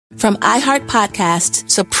From iHeart Podcasts,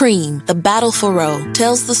 Supreme, The Battle for Roe,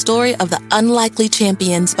 tells the story of the unlikely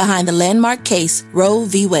champions behind the landmark case Roe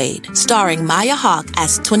v. Wade. Starring Maya Hawke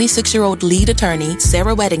as 26-year-old lead attorney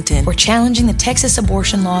Sarah Weddington. We're challenging the Texas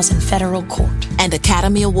abortion laws in federal court. And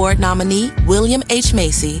Academy Award nominee William H.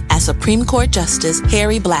 Macy as Supreme Court Justice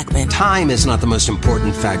Harry Blackmun. Time is not the most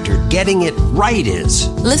important factor. Getting it right is.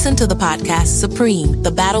 Listen to the podcast Supreme,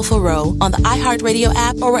 The Battle for Roe on the iHeartRadio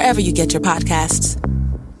app or wherever you get your podcasts.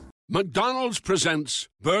 McDonald's presents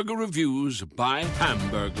Burger Reviews by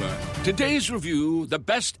Hamburglar. Today's review, the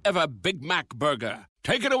best ever Big Mac burger.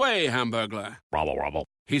 Take it away, Hamburglar. Rubble, rubble.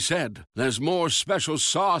 He said, there's more special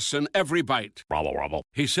sauce in every bite. Rubble, rubble.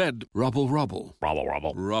 He said, rubble, rubble. Rubble,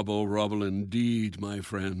 rubble. Rubble, rubble indeed, my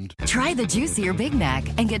friend. Try the juicier Big Mac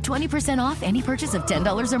and get 20% off any purchase of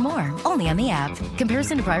 $10 or more. Only on the app.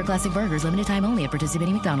 Comparison to prior classic burgers. Limited time only at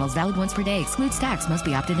participating McDonald's. Valid once per day. Excludes tax. Must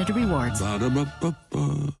be opted into rewards.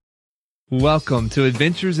 Ba-da-ba-ba-ba. Welcome to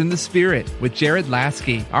Adventures in the Spirit with Jared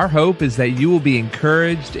Lasky. Our hope is that you will be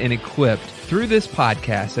encouraged and equipped through this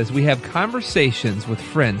podcast as we have conversations with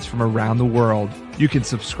friends from around the world. You can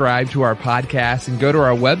subscribe to our podcast and go to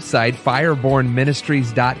our website,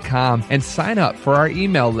 firebornministries.com, and sign up for our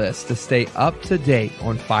email list to stay up to date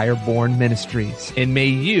on Fireborn Ministries. And may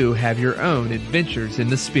you have your own adventures in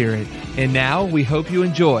the Spirit. And now we hope you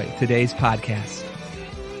enjoy today's podcast.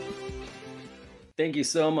 Thank you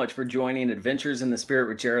so much for joining Adventures in the Spirit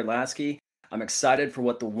with Jared Lasky. I'm excited for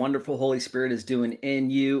what the wonderful Holy Spirit is doing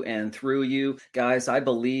in you and through you. Guys, I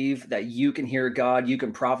believe that you can hear God, you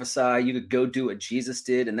can prophesy, you could go do what Jesus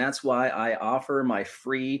did. And that's why I offer my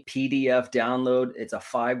free PDF download. It's a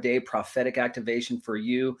 5-day prophetic activation for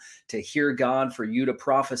you to hear God, for you to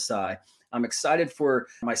prophesy. I'm excited for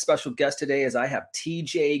my special guest today as I have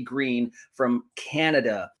TJ Green from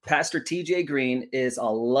Canada. Pastor TJ Green is a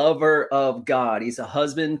lover of God. He's a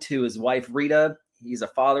husband to his wife, Rita. He's a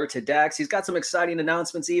father to Dax. He's got some exciting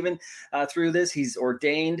announcements even through this. He's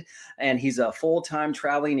ordained and he's a full-time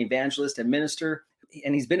traveling evangelist and minister.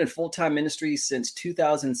 And he's been in full-time ministry since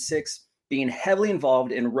 2006, being heavily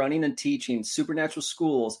involved in running and teaching supernatural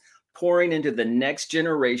schools, pouring into the next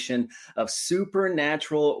generation of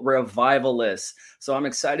supernatural revivalists. So I'm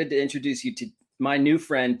excited to introduce you to my new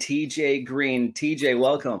friend, TJ Green. TJ,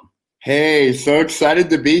 welcome. Hey, so excited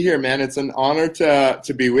to be here, man. It's an honor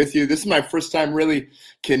to be with you. This is my first time really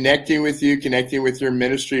connecting with you, connecting with your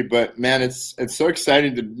ministry. But man, it's so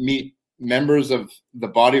exciting to meet members of the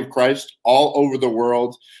body of Christ all over the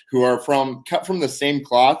world who are cut from the same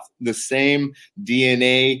cloth, the same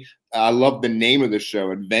DNA. I love the name of the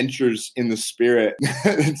show, Adventures in the Spirit.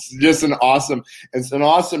 It's an awesome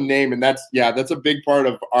name. And that's a big part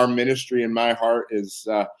of our ministry in my heart is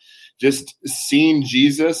just seeing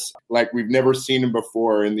Jesus like we've never seen him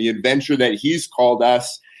before. And the adventure that he's called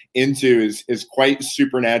us into is quite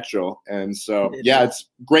supernatural. And so, it's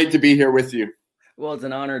great to be here with you. Well, it's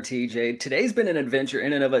an honor, TJ. Today's been an adventure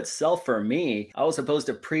in and of itself for me. I was supposed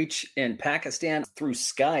to preach in Pakistan through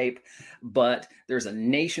Skype, but there's a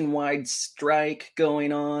nationwide strike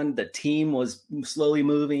going on. The team was slowly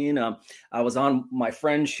moving. I was on my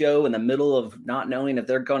friend's show in the middle of not knowing if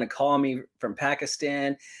they're going to call me from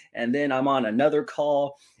Pakistan. And then I'm on another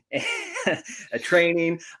call. A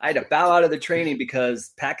training. I had to bow out of the training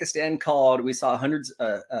because Pakistan called. We saw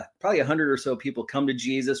probably 100 or so people come to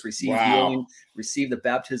Jesus, receive healing, receive the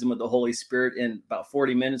baptism of the Holy Spirit in about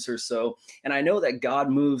 40 minutes or so. And I know that God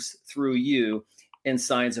moves through you in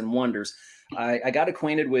signs and wonders. I got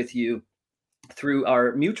acquainted with you through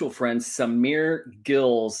our mutual friend, Samir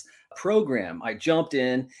Gill's program. I jumped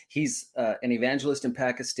in. He's an evangelist in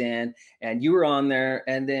Pakistan, and you were on there.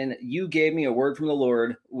 And then you gave me a word from the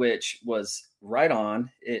Lord, which was right on.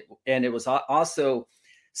 It was also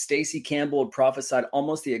Stacy Campbell had prophesied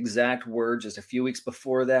almost the exact word just a few weeks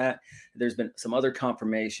before that. There's been some other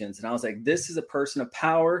confirmations, and I was like, this is a person of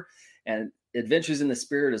power, and Adventures in the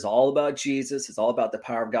Spirit is all about Jesus. It's all about the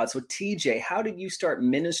power of God. So TJ, how did you start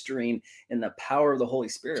ministering in the power of the Holy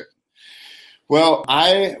Spirit? Well,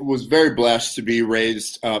 I was very blessed to be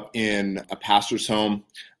raised up in a pastor's home.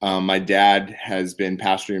 My dad has been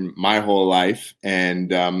pastoring my whole life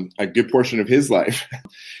and a good portion of his life.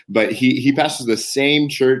 But he pastors the same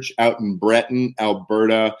church out in Breton,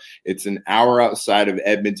 Alberta. It's an hour outside of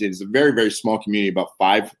Edmonton. It's a very, very small community. About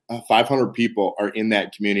 500 people are in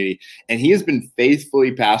that community. And he has been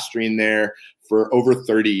faithfully pastoring there for over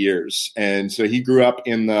 30 years. And so he grew up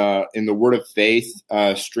in the Word of Faith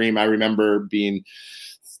stream. I remember being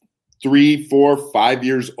 3, 4, 5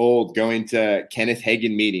 years old going to Kenneth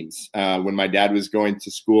Hagin meetings when my dad was going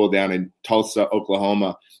to school down in Tulsa,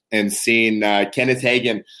 Oklahoma. and seeing Kenneth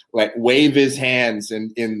Hagin like wave his hands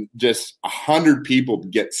and in just 100 people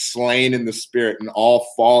get slain in the Spirit and all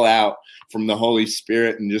fall out from the Holy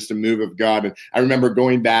Spirit and just a move of God. And I remember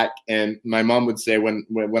going back, and my mom would say when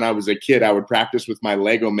I was a kid, I would practice with my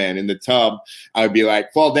Lego man in the tub. I would be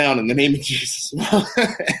like, fall down in the name of Jesus.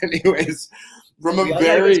 Anyways, from a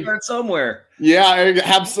very start somewhere. Yeah,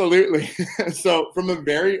 absolutely. So from a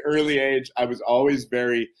very early age, I was always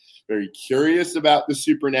very, very curious about the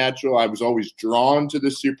supernatural. I was always drawn to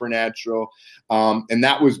the supernatural. And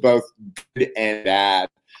that was both good and bad.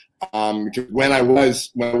 When I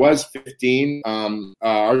was 15,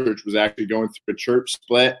 our church was actually going through a church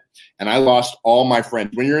split, and I lost all my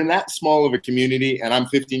friends. When you're in that small of a community, and I'm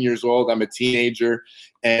 15 years old, I'm a teenager,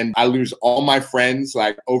 and I lose all my friends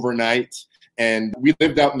like overnight. And we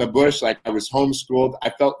lived out in the bush, like I was homeschooled.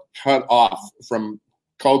 I felt cut off from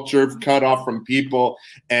culture, cut off from people,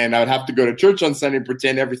 and I would have to go to church on Sunday and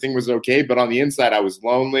pretend everything was okay. But on the inside, I was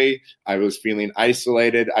lonely. I was feeling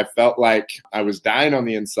isolated. I felt like I was dying on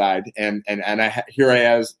the inside. And here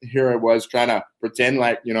I was trying to pretend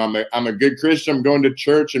like, you know, I'm a good Christian. I'm going to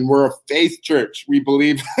church, and we're a faith church. We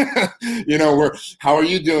believe, you know, how are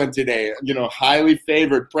you doing today? You know, highly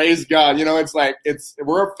favored. Praise God. You know,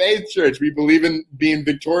 we're a faith church. We believe in being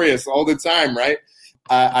victorious all the time, right?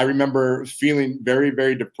 I remember feeling very,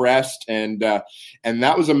 very depressed, and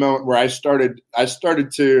that was a moment where I started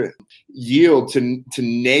to yield to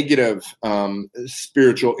negative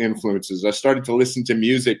spiritual influences. I started to listen to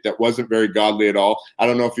music that wasn't very godly at all. I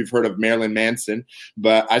don't know if you've heard of Marilyn Manson,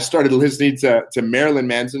 but I started listening to Marilyn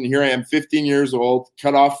Manson. Here I am, 15 years old,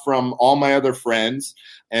 cut off from all my other friends,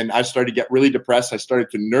 and I started to get really depressed. I started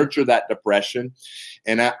to nurture that depression,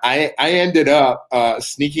 and I ended up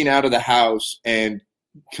sneaking out of the house and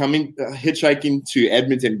hitchhiking to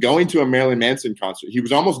Edmonton, going to a Marilyn Manson concert. He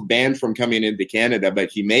was almost banned from coming into Canada,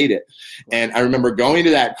 but he made it. And I remember going to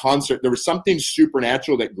that concert. There was something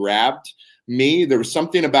supernatural that grabbed me. There was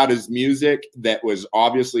something about his music that was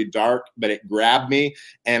obviously dark, but it grabbed me.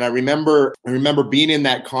 And I remember being in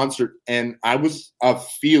that concert, and I was a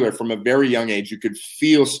feeler from a very young age. You could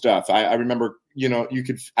feel stuff. I remember, you know,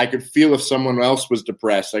 I could feel if someone else was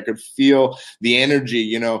depressed. I could feel the energy,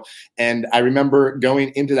 you know, and I remember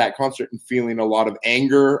going into that concert and feeling a lot of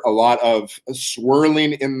anger, a lot of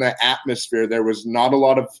swirling in the atmosphere. There was not a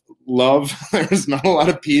lot of love. There was not a lot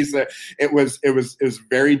of peace. It was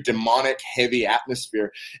very demonic, heavy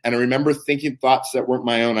atmosphere. And I remember thinking thoughts that weren't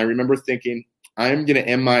my own. I remember thinking, I'm going to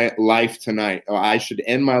end my life tonight. Or I should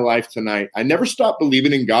end my life tonight. I never stopped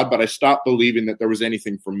believing in God, but I stopped believing that there was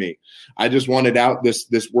anything for me. I just wanted out.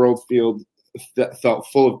 This world felt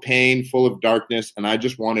full of pain, full of darkness, and I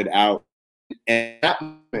just wanted out. And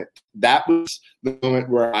that was the moment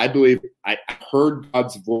where I believe I heard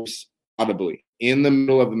God's voice audibly. In the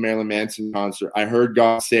middle of the Marilyn Manson concert, I heard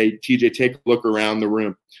God say, TJ, take a look around the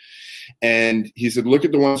room. And he said, look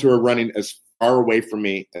at the ones who are running as far away from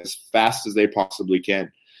me as fast as they possibly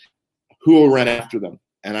can. Who will run after them?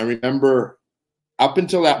 And I remember up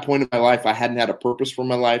until that point in my life, I hadn't had a purpose for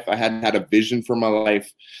my life. I hadn't had a vision for my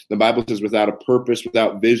life. The Bible says without a purpose,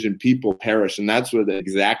 without vision, people perish. And that's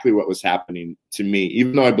exactly what was happening to me.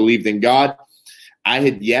 Even though I believed in God, I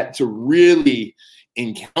had yet to really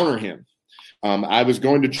encounter him. I was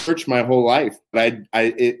going to church my whole life, but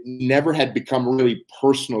it never had become really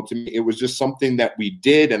personal to me. It was just something that we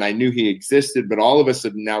did, and I knew he existed, but all of a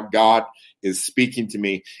sudden now God is speaking to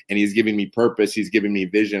me, and he's giving me purpose. He's giving me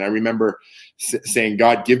vision. I remember saying,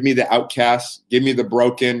 God, give me the outcasts, give me the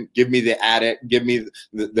broken, give me the addict, give me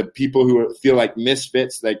the people who feel like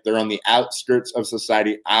misfits, like they're on the outskirts of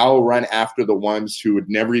society. I'll run after the ones who would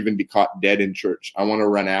never even be caught dead in church. I want to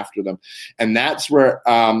run after them. And that's where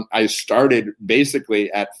I started.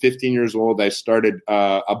 Basically at 15 years old, I started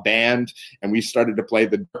a band, and we started to play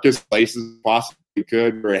the darkest places possible we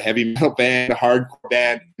could. We're a heavy metal band, a hardcore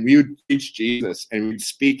band. And we would preach Jesus, and we'd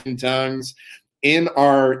speak in tongues in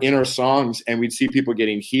our songs, and we'd see people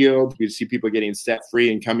getting healed. We'd see people getting set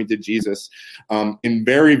free and coming to Jesus in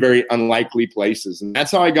very, very unlikely places. And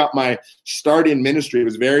that's how I got my start in ministry. It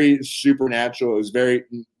was very supernatural. It was very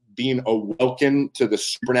being awoken to the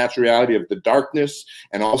supernatural reality of the darkness,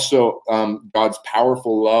 and also God's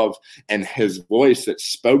powerful love and his voice that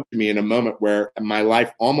spoke to me in a moment where my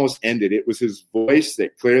life almost ended. It was his voice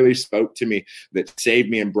that clearly spoke to me, that saved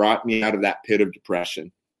me and brought me out of that pit of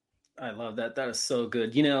depression. I love that. That is so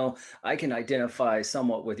good. You know, I can identify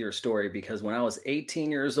somewhat with your story, because when I was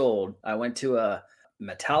 18 years old, I went to a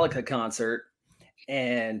Metallica concert,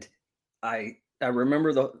 and I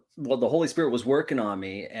remember the Holy Spirit was working on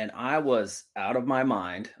me, and I was out of my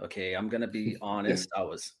mind. Okay, I'm going to be honest. Yeah. I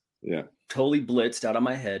was Yeah. Totally blitzed out of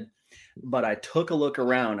my head. But I took a look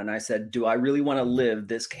around and I said, do I really want to live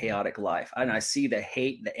this chaotic life? And I see the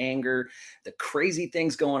hate, the anger, the crazy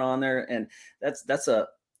things going on there. And that's a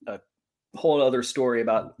whole other story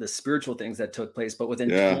about the spiritual things that took place. But within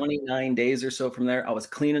 29 days or so from there, I was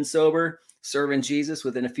clean and sober, serving Jesus.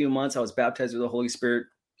 Within a few months, I was baptized with the Holy Spirit.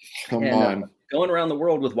 Come on. Going around the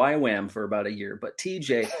world with YWAM for about a year. But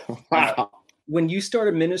TJ, when you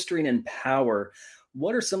started ministering in power,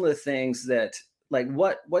 what are some of the things that, like,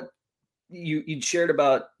 what you shared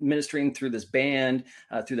about ministering through this band,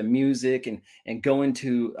 through the music, and going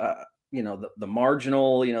to the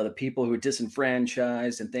marginal, the people who are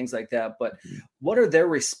disenfranchised and things like that. But what are their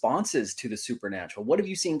responses to the supernatural? What have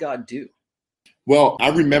you seen God do? Well, I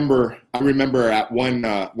remember at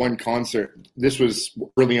one concert. This was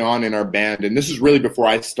early on in our band, and this is really before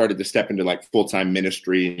I started to step into like full-time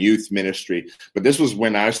ministry, youth ministry. But this was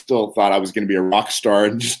when I still thought I was going to be a rock star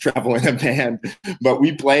and just travel in a band. But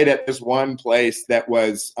we played at this one place that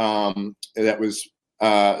was kind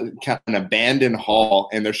of an abandoned hall,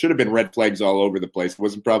 and there should have been red flags all over the place. It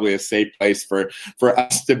wasn't probably a safe place for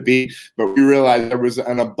us to be, but we realized there was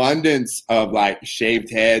an abundance of like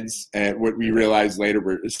shaved heads, and what we realized later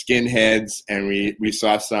were skinheads, and we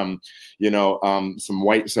saw some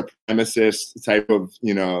white supremacist type of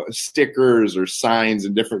stickers or signs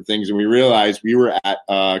and different things, and we realized we were at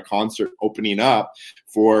a concert opening up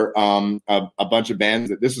for a bunch of bands.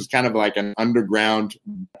 That this was kind of like an underground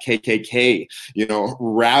KKK,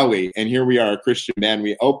 rally. And here we are, a Christian band.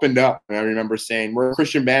 We opened up, and I remember saying, we're a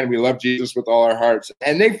Christian band. We love Jesus with all our hearts.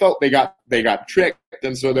 And they felt they got tricked.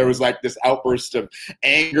 And so there was like this outburst of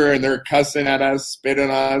anger, and they're cussing at us, spitting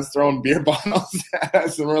on us, throwing beer bottles at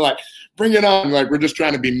us. And we're like, bring it on. Like, we're just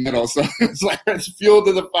trying to be metal. So it's like, it's fuel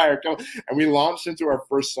to the fire. Come. And we launched into our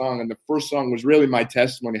first song. And the first song was really my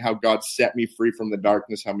testimony, how God set me free from the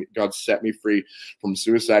darkness, how God set me free from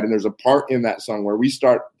suicide. And there's a part in that song where we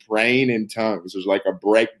start praying in tongues. There's like a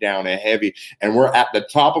breakdown, a heavy, and we're at the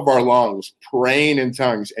top of our lungs praying in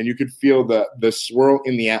tongues. And you could feel the swirl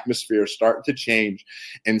in the atmosphere start to change,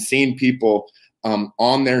 and seeing people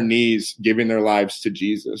on their knees giving their lives to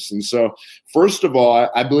Jesus. And so, first of all,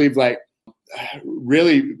 I believe like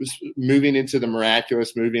really moving into the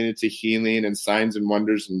miraculous, moving into healing and signs and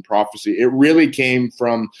wonders and prophecy, it really came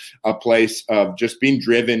from a place of just being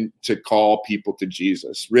driven to call people to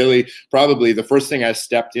Jesus. Really, probably the first thing I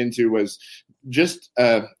stepped into was just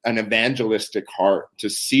an evangelistic heart,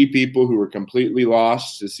 to see people who were completely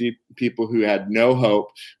lost, to see people who had no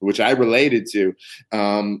hope, which I related to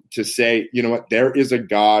say, you know what, there is a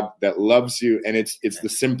God that loves you. And it's the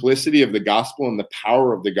simplicity of the gospel and the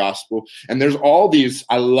power of the gospel. And there's all these,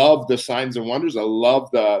 I love the signs and wonders. I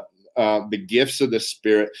love the gifts of the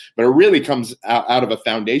Spirit, but it really comes out of a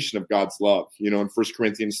foundation of God's love. In 1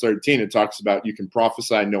 Corinthians 13, it talks about you can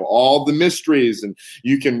prophesy and know all the mysteries, and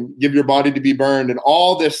you can give your body to be burned and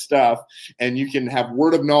all this stuff, and you can have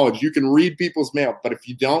word of knowledge. You can read people's mail, but if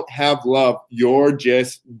you don't have love, you're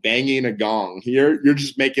just banging a gong. You're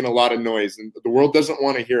just making a lot of noise, and the world doesn't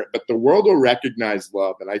want to hear it, but the world will recognize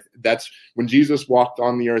love. And that's when Jesus walked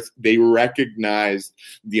on the earth, they recognized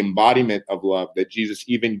the embodiment of love, that Jesus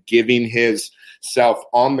even giving his self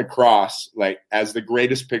on the cross, like as the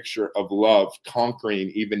greatest picture of love,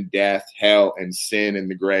 conquering even death, hell, and sin and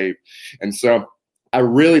the grave. And so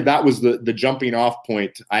that was the jumping off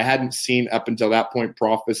point. I hadn't seen up until that point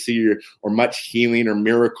prophecy or much healing or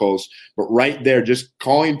miracles, but right there, just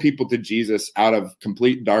calling people to Jesus out of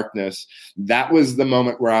complete darkness, that was the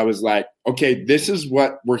moment where I was like, okay, this is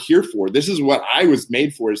what we're here for. This is what I was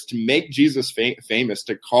made for, is to make Jesus famous,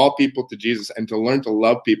 to call people to Jesus, and to learn to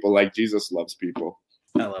love people like Jesus loves people.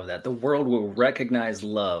 I love that. The world will recognize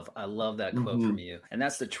love. I love that quote from you. And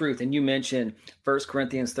that's the truth. And you mentioned 1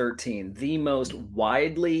 Corinthians 13, the most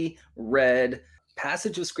widely read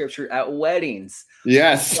passage of scripture at weddings.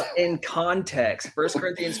 Yes. In context, 1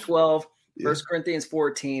 Corinthians 12, 1 Corinthians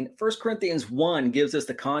 14, 1 Corinthians 1 gives us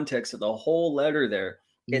the context of the whole letter there.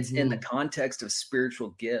 It's in the context of spiritual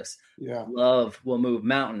gifts. Yeah. Love will move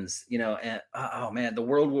mountains, and oh man, the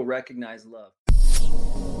world will recognize love.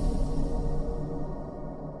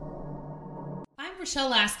 I'm Rochelle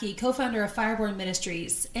Lasky, co-founder of Fireborn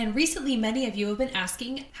Ministries, and recently many of you have been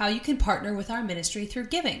asking how you can partner with our ministry through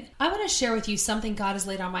giving. I want to share with you something God has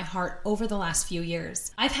laid on my heart over the last few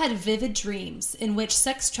years. I've had vivid dreams in which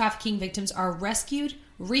sex trafficking victims are rescued,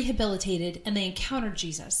 rehabilitated, and they encountered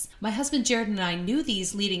Jesus. My husband Jared and I knew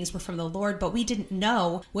these leadings were from the Lord, but we didn't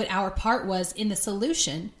know what our part was in the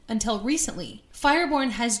solution until recently.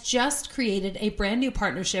 Fireborn has just created a brand new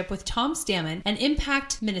partnership with Tom Stammen and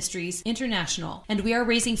Impact Ministries International, and we are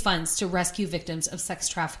raising funds to rescue victims of sex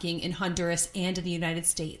trafficking in Honduras and in the United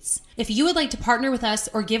States. If you would like to partner with us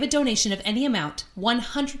or give a donation of any amount,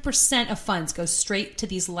 100% of funds go straight to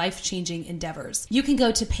these life-changing endeavors. You can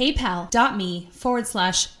go to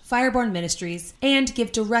paypal.me/Fireborn Ministries and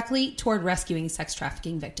give directly toward rescuing sex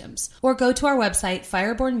trafficking victims. Or go to our website,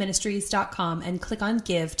 firebornministries.com, and click on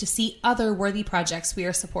Give to see other worthy projects we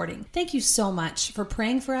are supporting. Thank you so much for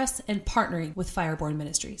praying for us and partnering with Fireborn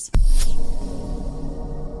Ministries.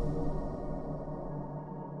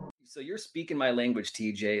 So you're speaking my language,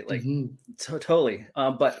 TJ, like totally.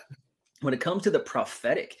 But when it comes to the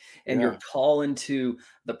prophetic and your call into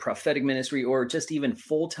the prophetic ministry or just even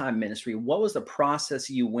full-time ministry, what was the process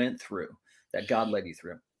you went through that God led you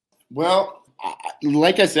through? Well,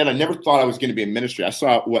 like I said, I never thought I was going to be in ministry. I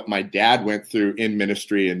saw what my dad went through in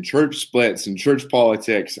ministry and church splits and church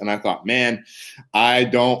politics. And I thought, man, I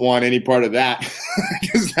don't want any part of that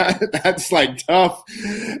because that's like tough.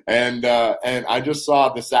 And I just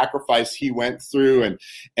saw the sacrifice he went through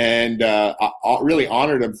and I really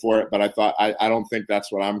honored him for it. But I thought, I don't think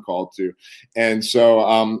that's what I'm called to. And so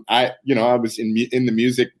I was in the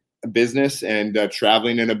music business and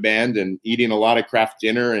traveling in a band and eating a lot of Kraft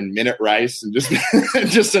Dinner and minute rice and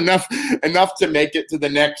just enough to make it to the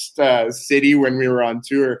next city when we were on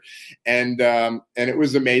tour. And it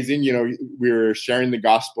was amazing. You know, we were sharing the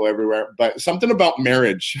gospel everywhere, but something about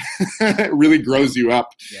marriage really grows you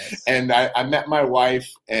up. Yes. And I met my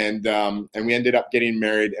wife and we ended up getting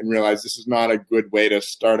married and realized this is not a good way to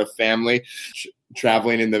start a family.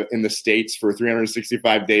 Traveling in the States for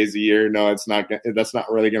 365 days a year. No, that's not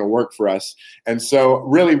really going to work for us. And so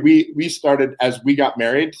really we started as we got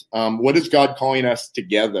married. What is God calling us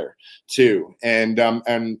together to? And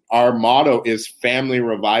our motto is family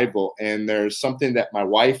revival. And there's something that my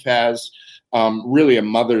wife has, really a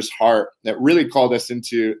mother's heart that really called us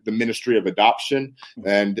into the ministry of adoption,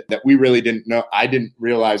 and that we really didn't know. I didn't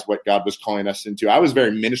realize what God was calling us into. I was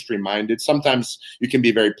very ministry minded. Sometimes you can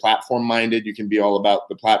be very platform minded. You can be all about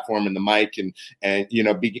the platform and the mic and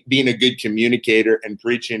being a good communicator and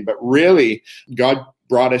preaching. But really, God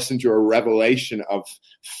brought us into a revelation of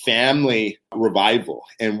family revival.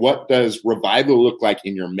 And what does revival look like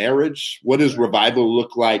in your marriage? What does revival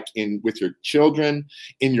look like with your children,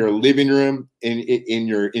 in your living room, in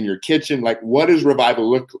your kitchen? Like, what does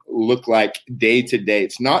revival look like day to day?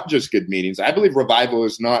 It's not just good meetings. I believe revival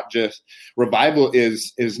is not just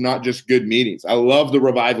good meetings. I love the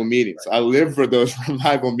revival meetings. I live for those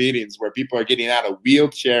revival meetings where people are getting out of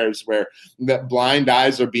wheelchairs, where the blind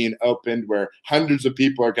eyes are being opened, where hundreds of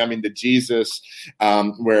people are coming to Jesus,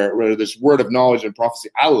 where there's word of knowledge and prophecy.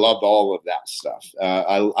 I love all of that stuff.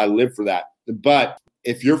 I live for that. But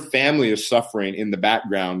if your family is suffering in the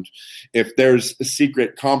background, if there's a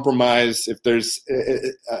secret compromise, if there's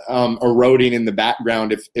eroding in the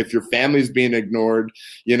background, if your family's being ignored,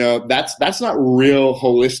 that's not real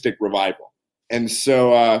holistic revival. And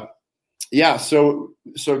so,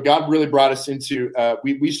 so God really brought us into,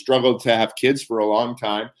 we struggled to have kids for a long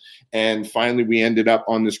time. And finally, we ended up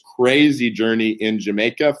on this crazy journey in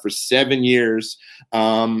Jamaica for 7 years.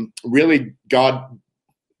 Really, God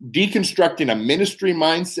deconstructing a ministry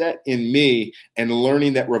mindset in me and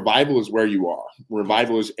learning that revival is where you are.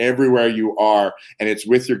 Revival is everywhere you are, and it's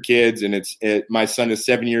with your kids. And my son is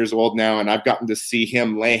 7 years old now, and I've gotten to see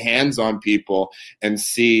him lay hands on people and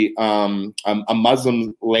see a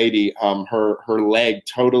Muslim lady, her leg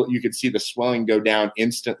total. You could see the swelling go down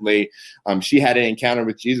instantly. She had an encounter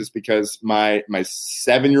with Jesus because my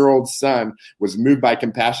 7-year-old son was moved by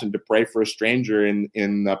compassion to pray for a stranger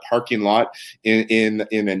in the parking lot in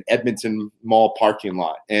an Edmonton Mall parking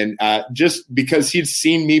lot. And just because he'd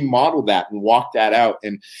seen me model that and walk that out.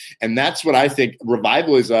 And that's what I think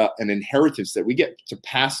revival is, an inheritance that we get to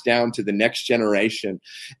pass down to the next generation.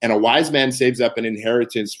 And a wise man saves up an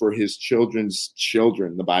inheritance for his children's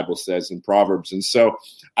children, the Bible says in Proverbs. And so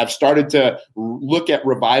I've started to look at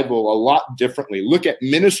revival a lot differently, look at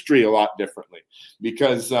ministry a lot differently,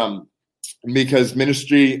 because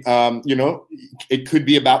ministry, it could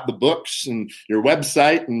be about the books and your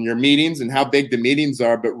website and your meetings and how big the meetings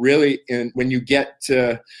are. But really, when you get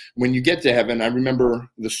to heaven, I remember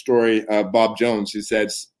the story of Bob Jones, who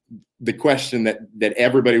says the question that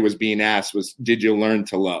everybody was being asked was, did you learn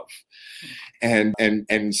to love? And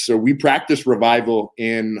so we practice revival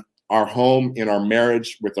in our home, in our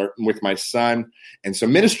marriage, with my son. And so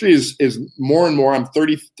ministry is more and more, I'm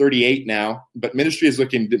 38 now, but ministry is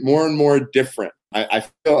looking more and more different. I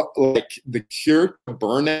feel like the cure to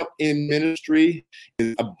burnout in ministry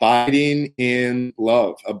is abiding in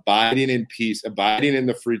love, abiding in peace, abiding in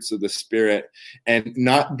the fruits of the Spirit, and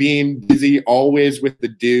not being busy always with the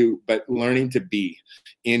do, but learning to be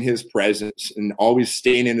in his presence and always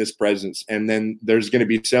staying in his presence. And then there's going to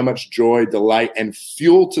be so much joy, delight, and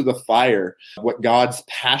fuel to the fire, what God's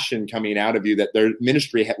passion coming out of you, that their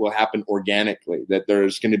ministry will happen organically, that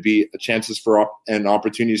there's going to be chances for and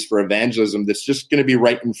opportunities for evangelism that's just going to be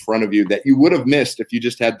right in front of you that you would have missed if you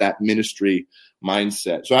just had that ministry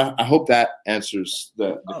mindset. So I hope that answers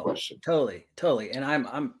the question. Totally. And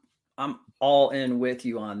I'm all in with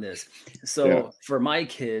you on this. So for my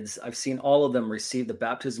kids, I've seen all of them receive the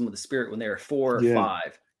baptism of the Spirit when they were 4 or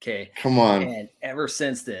 5. Okay. Come on. And ever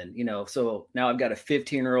since then, so now I've got a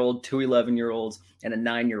 15-year-old, 2 11-year-olds, and a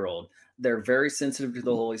 9-year-old. They're very sensitive to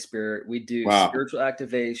the Holy Spirit. We do spiritual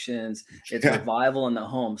activations. It's revival in the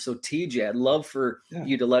home. So TJ, I'd love for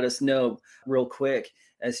you to let us know real quick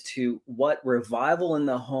as to what revival in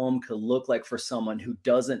the home could look like for someone who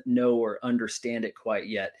doesn't know or understand it quite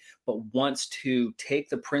yet, but wants to take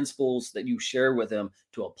the principles that you share with them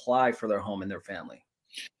to apply for their home and their family.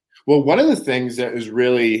 Well, one of the things that has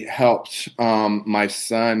really helped my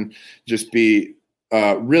son just be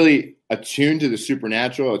really attuned to the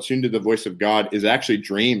supernatural, attuned to the voice of God, is actually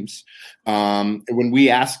dreams. When we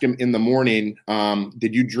ask him in the morning,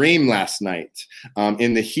 did you dream last night?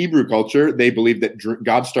 In the Hebrew culture, they believe that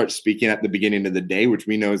God starts speaking at the beginning of the day, which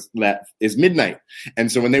we know is midnight.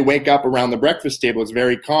 And so when they wake up around the breakfast table, it's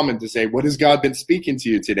very common to say, what has God been speaking to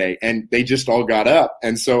you today? And they just all got up.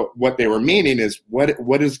 And so what they were meaning is,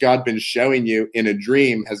 what has God been showing you in a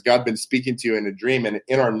dream? Has God been speaking to you in a dream? And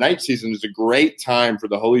in our night season is a great time for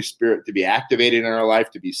the Holy Spirit to be activated in our life,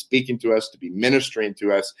 to be speaking to us, to be ministering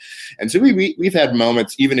to us. And so we've had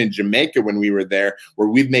moments, even in Jamaica when we were there, where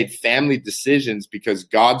we've made family decisions because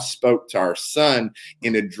God spoke to our son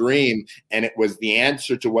in a dream, and it was the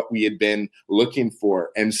answer to what we had been looking for.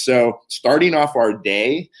 And so starting off our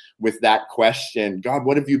day with that question, God,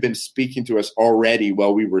 what have you been speaking to us already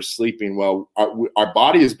while we were sleeping? Well, our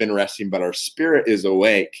body has been resting, but our spirit is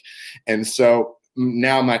awake. And so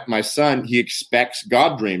now my son, he expects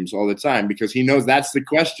God dreams all the time because he knows that's the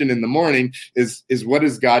question in the morning is what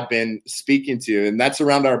has God been speaking to you? And that's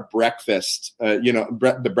around our breakfast,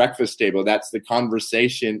 the breakfast table. That's the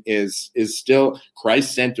conversation is still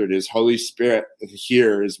Christ-centered. Is Holy Spirit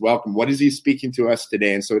here, is welcome. What is he speaking to us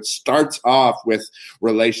today? And so it starts off with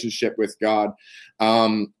relationship with God.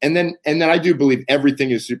 And then I do believe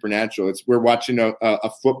everything is supernatural. We're watching a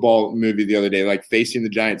football movie the other day, like Facing the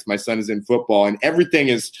Giants. My son is in football, and everything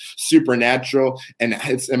is supernatural. And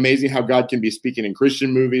it's amazing how God can be speaking in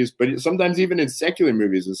Christian movies, but sometimes even in secular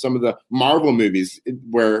movies and some of the Marvel movies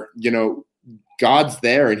where, God's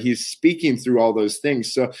there and he's speaking through all those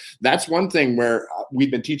things. So that's one thing where we've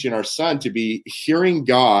been teaching our son to be hearing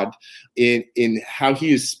God in how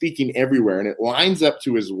he is speaking everywhere. And it lines up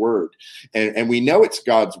to his word. And we know it's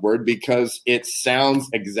God's word because it sounds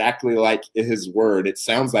exactly like his word. It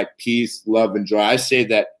sounds like peace, love, and joy. I say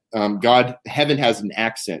that heaven has an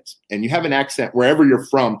accent, and you have an accent wherever you're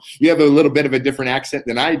from. You have a little bit of a different accent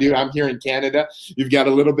than I do. I'm here in Canada. You've got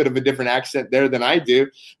a little bit of a different accent there than I do,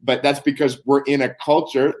 but that's because we're in a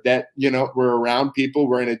culture that, we're around people.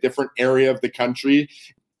 We're in a different area of the country.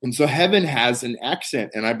 And so heaven has an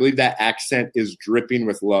accent, and I believe that accent is dripping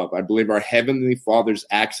with love. I believe our Heavenly Father's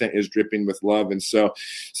accent is dripping with love. And so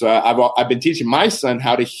I've been teaching my son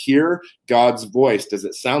how to hear God's voice. Does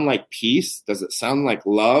it sound like peace? Does it sound like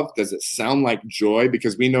love? Does it sound like joy?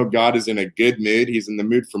 Because we know God is in a good mood. He's in the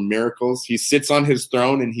mood for miracles. He sits on his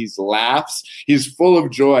throne and he laughs. He's full of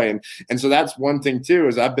joy. And so that's one thing too,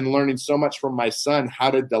 is I've been learning so much from my son, how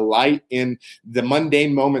to delight in the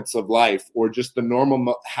mundane moments of life, or just the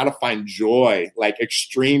normal, how to find joy, like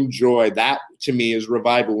extreme joy. That to me is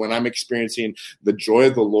revival. When I'm experiencing the joy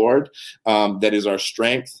of the Lord, that is our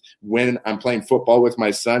strength. When I'm playing football with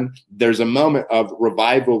my son, there's a moment of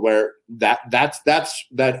revival where that's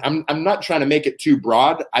I'm not trying to make it too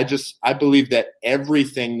broad. I believe that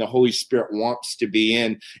everything the Holy Spirit wants to be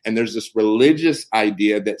in, and there's this religious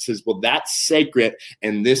idea that says, well, that's sacred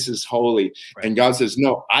and this is holy. Right. And God says,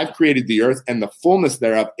 no, I've created the earth and the fullness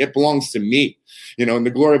thereof. It belongs to me. And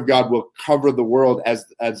the glory of God will cover the world as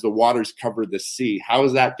the waters cover the sea. How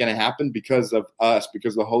is that going to happen? Because of us,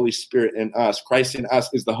 because the Holy Spirit in us. Christ in us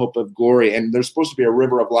is the hope of glory. And there's supposed to be a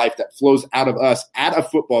river of life that flows out of us at a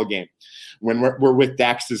football game. When we're with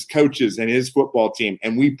Dax's coaches and his football team,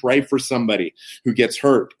 and we pray for somebody who gets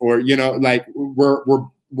hurt, or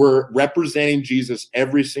we're representing Jesus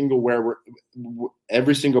every single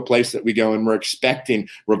place that we go, and we're expecting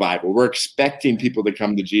revival. We're expecting people to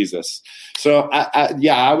come to Jesus. So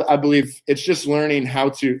I believe it's just learning how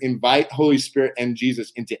to invite Holy Spirit and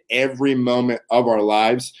Jesus into every moment of our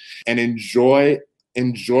lives and enjoy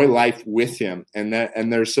life with him. And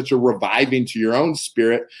there's such a reviving to your own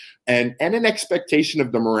spirit and an expectation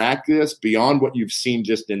of the miraculous beyond what you've seen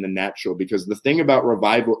just in the natural. Because the thing about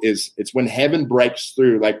revival is it's when heaven breaks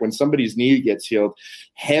through, like when somebody's knee gets healed,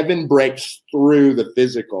 heaven breaks through the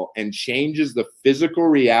physical and changes the physical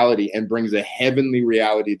reality and brings a heavenly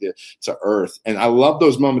reality to earth. And I love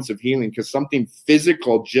those moments of healing because something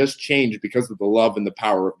physical just changed because of the love and the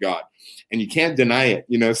power of God. And you can't deny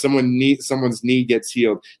it. Someone's knee gets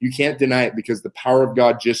healed. You can't deny it because the power of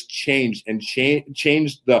God just changed and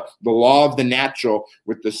changed the law of the natural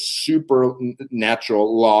with the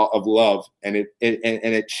supernatural law of love. And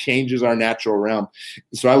it changes our natural realm.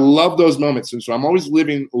 So I love those moments. And so I'm always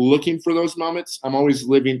looking for those moments. I'm always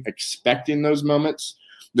expecting those moments.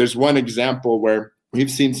 There's one example where we've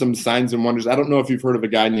seen some signs and wonders. I don't know if you've heard of a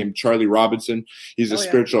guy named Charlie Robinson. He's a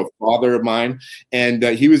spiritual father of mine. And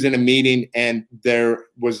he was in a meeting, and there's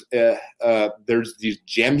these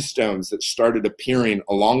gemstones that started appearing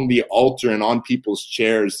along the altar and on people's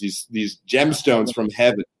chairs, these gemstones from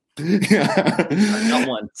heaven. I got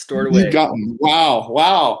one stored away. You got one.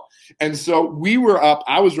 Wow. And so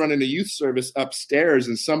I was running a youth service upstairs,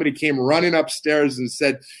 and somebody came running upstairs and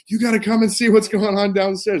said, "You got to come and see what's going on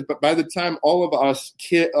downstairs." But by the time all of us,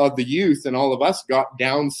 the youth and all of us got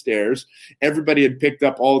downstairs, everybody had picked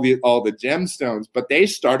up all the gemstones, but they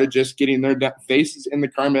started just getting their faces in the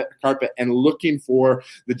carpet and looking for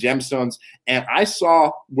the gemstones. And I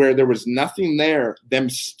saw where there was nothing there, them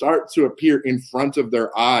start to appear in front of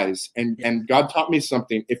their eyes. And God taught me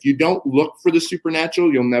something. If you don't look for the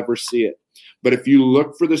supernatural, you'll never see it. But if you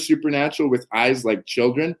look for the supernatural with eyes like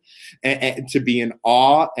children and to be in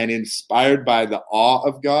awe and inspired by the awe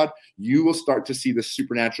of God, you will start to see the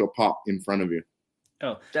supernatural pop in front of you.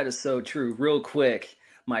 Oh, that is so true. Real quick,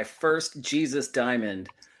 my first Jesus Diamond,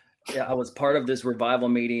 I was part of this revival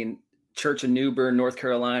meeting, Church of New Bern, North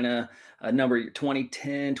Carolina, number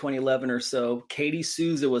 2010, 2011 or so. Katie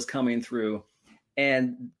Souza was coming through.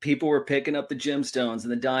 And people were picking up the gemstones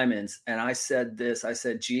and the diamonds. And I said,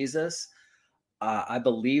 Jesus, I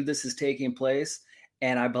believe this is taking place.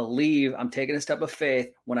 And I believe I'm taking a step of faith.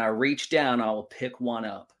 When I reach down, I will pick one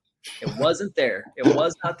up. It wasn't there. It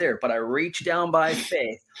was not there. But I reached down by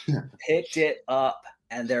faith, picked it up,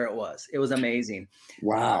 and there it was. It was amazing.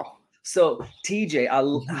 Wow. So, TJ,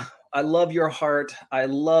 I love your heart. I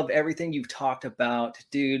love everything you've talked about,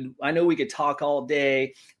 dude. I know we could talk all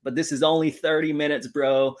day, but this is only 30 minutes,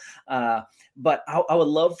 bro. But I would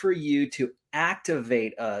love for you to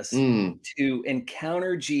activate us to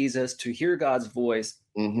encounter Jesus, to hear God's voice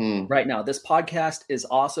right now. This podcast is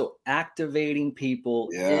also activating people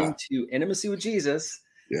into intimacy with Jesus,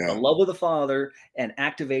 the love of the Father, and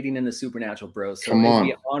activating in the supernatural, bro. So it would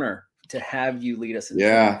be an honor to have you lead us in this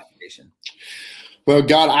conversation. Well,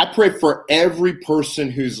 God, I pray for every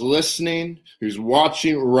person who's listening, who's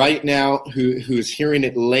watching right now, who's hearing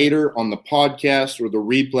it later on the podcast or the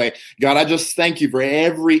replay. God, I just thank you for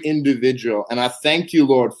every individual. And I thank you,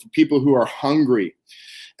 Lord, for people who are hungry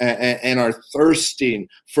and are thirsting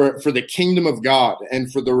for the kingdom of God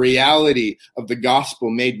and for the reality of the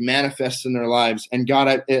gospel made manifest in their lives. And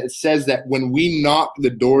God, it says that when we knock,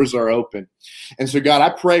 the doors are open. And so, God, I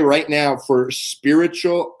pray right now for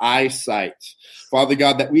spiritual eyesight. Father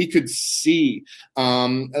God, that we could see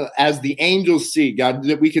as the angels see, God,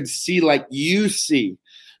 that we could see like you see,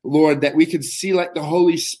 Lord, that we could see like the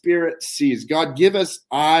Holy Spirit sees. God, give us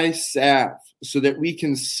eye salve so that we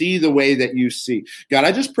can see the way that you see. God,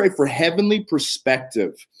 I just pray for heavenly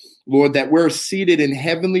perspective, Lord, that we're seated in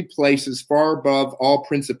heavenly places far above all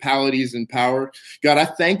principalities and power. God, I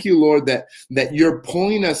thank you, Lord, that you're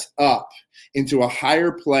pulling us up into a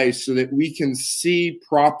higher place so that we can see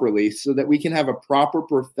properly, so that we can have a proper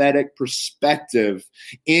prophetic perspective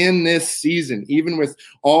in this season, even with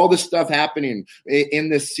all the stuff happening in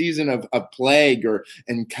this season of plague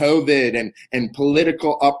and COVID and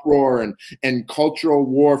political uproar and cultural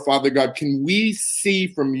war. Father God, can we see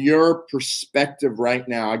from your perspective right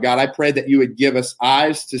now? God, I pray that you would give us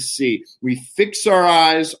eyes to see. We fix our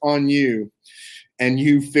eyes on you. and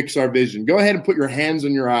you fix our vision. Go ahead and put your hands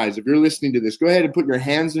on your eyes. If you're listening to this, go ahead and put your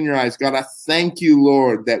hands on your eyes. God, I thank you,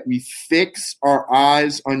 Lord, that we fix our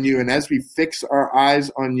eyes on you. And as we fix our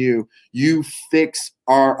eyes on you, you fix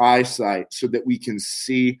our eyesight so that we can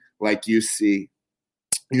see like you see.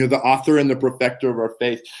 You're the author and the perfecter of our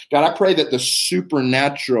faith. God, I pray that the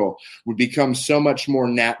supernatural would become so much more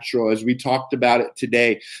natural as we talked about it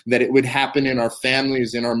today, that it would happen in our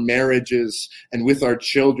families, in our marriages, and with our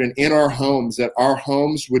children, in our homes, that our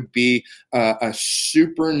homes would be a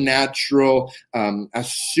supernatural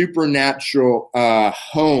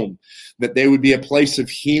home, that they would be a place of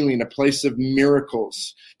healing, a place of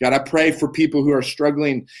miracles. God, I pray for people who are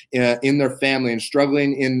struggling in their family and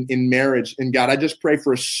struggling in marriage. And God, I just pray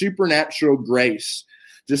for a supernatural grace.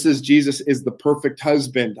 Just as Jesus is the perfect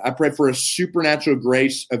husband, I pray for a supernatural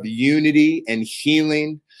grace of unity and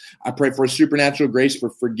healing. I pray for a supernatural grace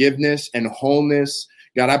for forgiveness and wholeness.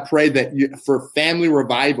 God, I pray that for family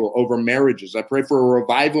revival over marriages. I pray for a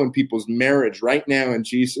revival in people's marriage right now in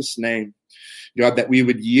Jesus' name. God, that we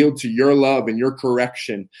would yield to your love and your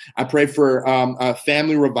correction. I pray for a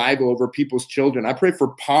family revival over people's children. I pray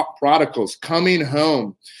for prodigals coming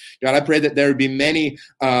home. God, I pray that there would be many,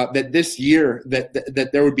 that this year, that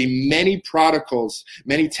there would be many prodigals,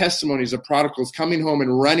 many testimonies of prodigals coming home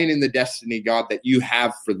and running in the destiny, God, that you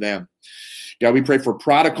have for them. God, we pray for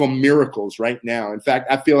prodigal miracles right now. In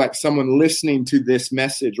fact, I feel like someone listening to this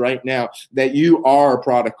message right now, that you are a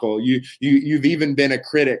prodigal. You've even been a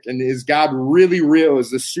critic. And is God really real?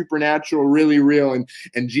 Is the supernatural really real? And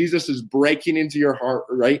Jesus is breaking into your heart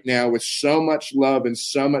right now with so much love and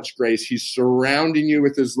so much grace. He's surrounding you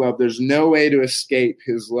with his love. There's no way to escape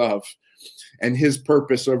his love and his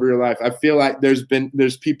purpose over your life. I feel like there's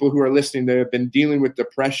people who are listening that have been dealing with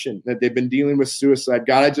depression, that they've been dealing with suicide.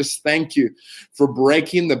 God, I just thank you for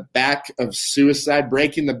breaking the back of suicide,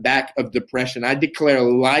 breaking the back of depression. I declare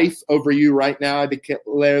life over you right now. I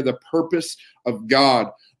declare the purpose of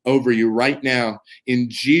God over you right now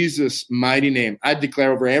in Jesus' mighty name. I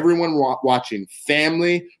declare over everyone watching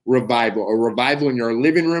family revival, a revival in your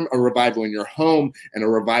living room, a revival in your home, and a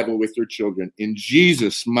revival with your children. In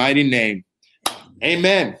Jesus' mighty name.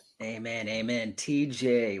 Amen. Amen. Amen.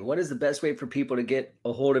 TJ, what is the best way for people to get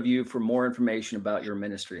a hold of you for more information about your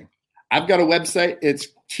ministry? I've got a website. It's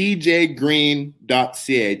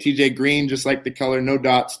tjgreen.ca. TJ Green, just like the color, no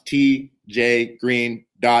dots, tjgreen.ca,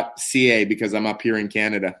 because I'm up here in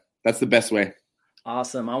Canada. That's the best way.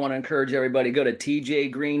 Awesome. I want to encourage everybody, go to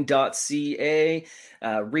tjgreen.ca,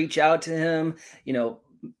 reach out to him,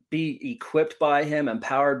 be equipped by him,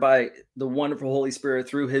 empowered by the wonderful Holy Spirit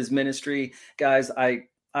through his ministry. Guys, I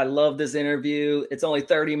love this interview. It's only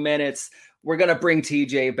 30 minutes. We're going to bring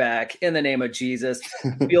TJ back in the name of Jesus.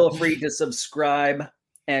 Feel free to subscribe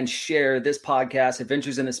and share this podcast,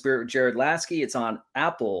 Adventures in the Spirit with Jared Lasky. It's on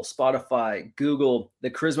Apple, Spotify, Google,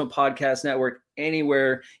 the Charisma Podcast Network,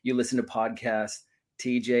 anywhere you listen to podcasts.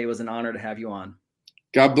 TJ, it was an honor to have you on.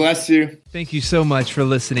 God bless you. Thank you so much for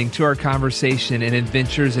listening to our conversation in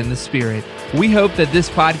Adventures in the Spirit. We hope that this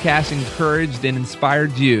podcast encouraged and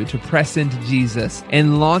inspired you to press into Jesus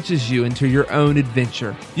and launches you into your own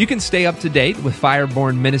adventure. You can stay up to date with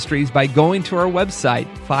Fireborn Ministries by going to our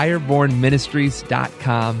website,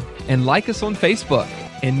 firebornministries.com, and like us on Facebook.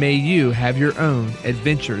 And may you have your own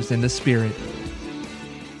Adventures in the Spirit.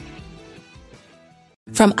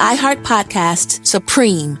 From iHeart Podcasts,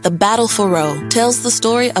 Supreme, The Battle for Roe, tells the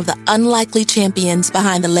story of the unlikely champions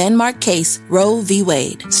behind the landmark case Roe v.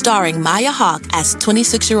 Wade, starring Maya Hawke as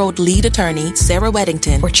 26-year-old lead attorney Sarah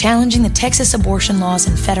Weddington. We're challenging the Texas abortion laws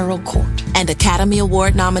in federal court. And Academy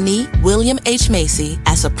Award nominee William H. Macy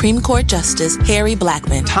as Supreme Court Justice Harry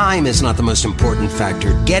Blackmun. Time is not the most important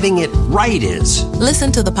factor. Getting it right is.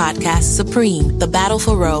 Listen to the podcast Supreme, The Battle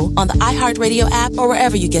for Roe on the iHeartRadio app or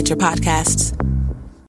wherever you get your podcasts.